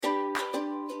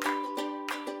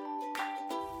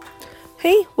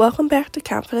Hey, welcome back to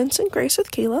Confidence and Grace with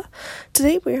Kayla.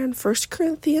 Today we are in 1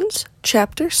 Corinthians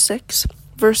chapter 6,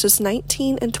 verses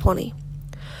 19 and 20.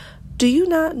 Do you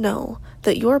not know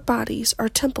that your bodies are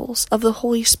temples of the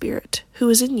Holy Spirit,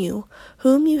 who is in you,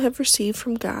 whom you have received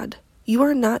from God? You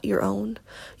are not your own.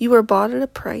 You were bought at a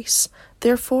price.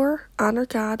 Therefore, honor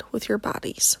God with your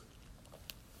bodies.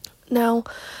 Now,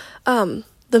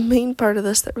 the main part of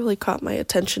this that really caught my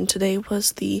attention today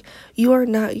was you are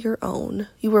not your own.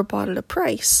 You were bought at a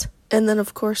price. And then,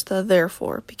 of course, the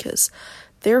therefore, because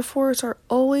therefores are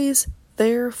always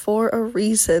there for a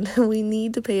reason, and we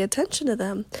need to pay attention to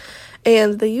them.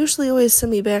 And they usually always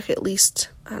send me back at least,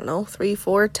 3,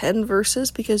 4, 10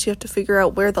 verses, because you have to figure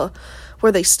out where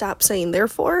they stop saying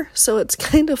therefore. So it's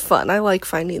kind of fun. I like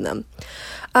finding them.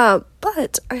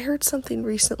 But I heard something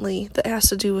recently that has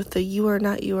to do with the you are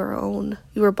not your own.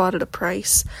 You were bought at a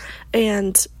price.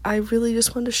 And I really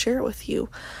just wanted to share it with you.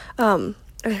 I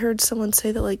heard someone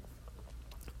say that,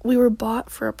 we were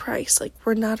bought for a price.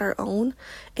 We're not our own.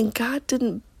 And God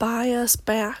didn't buy us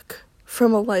back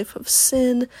from a life of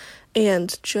sin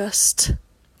and just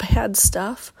bad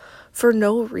stuff for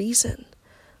no reason.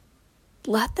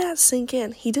 Let that sink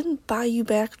in. He didn't buy you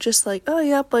back just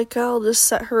I'll just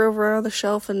set her over on the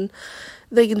shelf and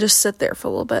they can just sit there for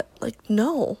a little bit.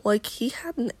 No. He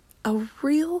had a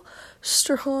real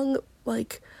strong,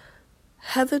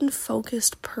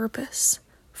 heaven-focused purpose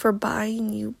for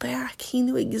buying you back. He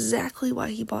knew exactly why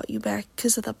he bought you back,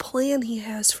 because of the plan he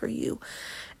has for you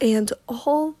and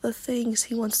all the things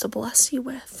he wants to bless you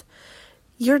with.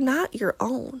 You're not your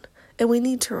own. And we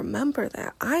need to remember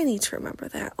that. I need to remember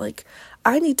that.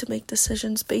 I need to make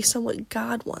decisions based on what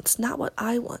God wants, not what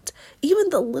I want. Even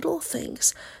the little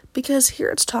things. Because here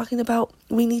it's talking about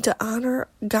we need to honor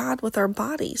God with our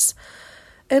bodies.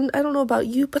 And I don't know about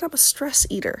you, but I'm a stress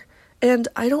eater. And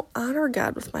I don't honor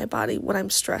God with my body when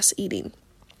I'm stress eating.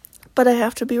 But I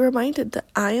have to be reminded that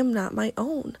I am not my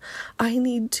own. I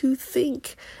need to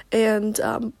think and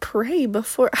pray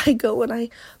before I go and I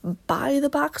buy the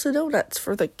box of donuts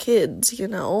for the kids,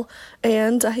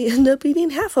 and I end up eating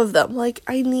half of them.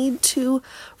 I need to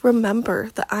remember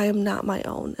that I am not my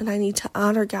own, and I need to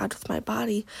honor God with my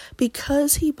body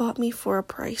because he bought me for a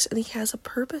price and he has a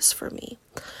purpose for me.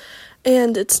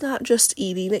 And it's not just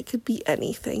eating. It could be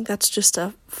anything. That's just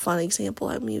a fun example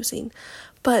I'm using.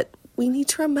 But we need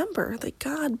to remember that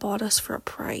God bought us for a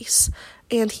price,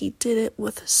 and he did it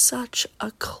with such a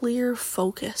clear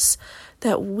focus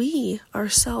that we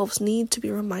ourselves need to be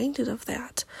reminded of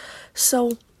that.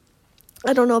 So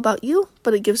I don't know about you,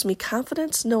 but it gives me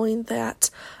confidence knowing that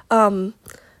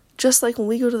just like when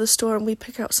we go to the store and we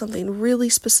pick out something really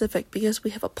specific because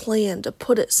we have a plan to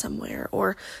put it somewhere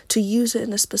or to use it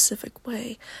in a specific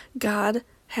way, God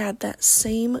had that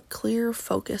same clear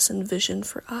focus and vision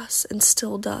for us and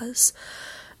still does.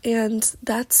 And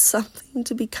that's something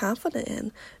to be confident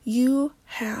in. You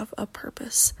have a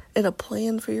purpose and a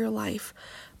plan for your life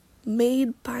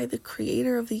made by the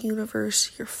creator of the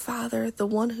universe, your Father, the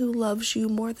one who loves you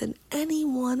more than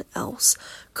anyone else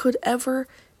could ever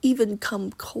even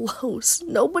come close.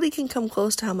 Nobody can come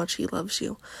close to how much he loves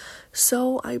you.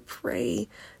 So I pray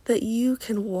that you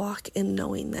can walk in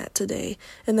knowing that today,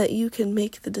 and that you can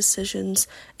make the decisions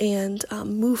and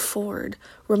move forward,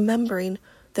 remembering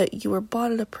that you were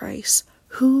bought at a price,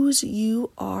 whose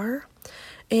you are,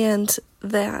 and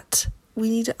that we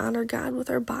need to honor God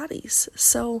with our bodies.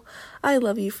 So I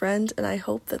love you, friend, and I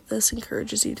hope that this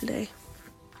encourages you today.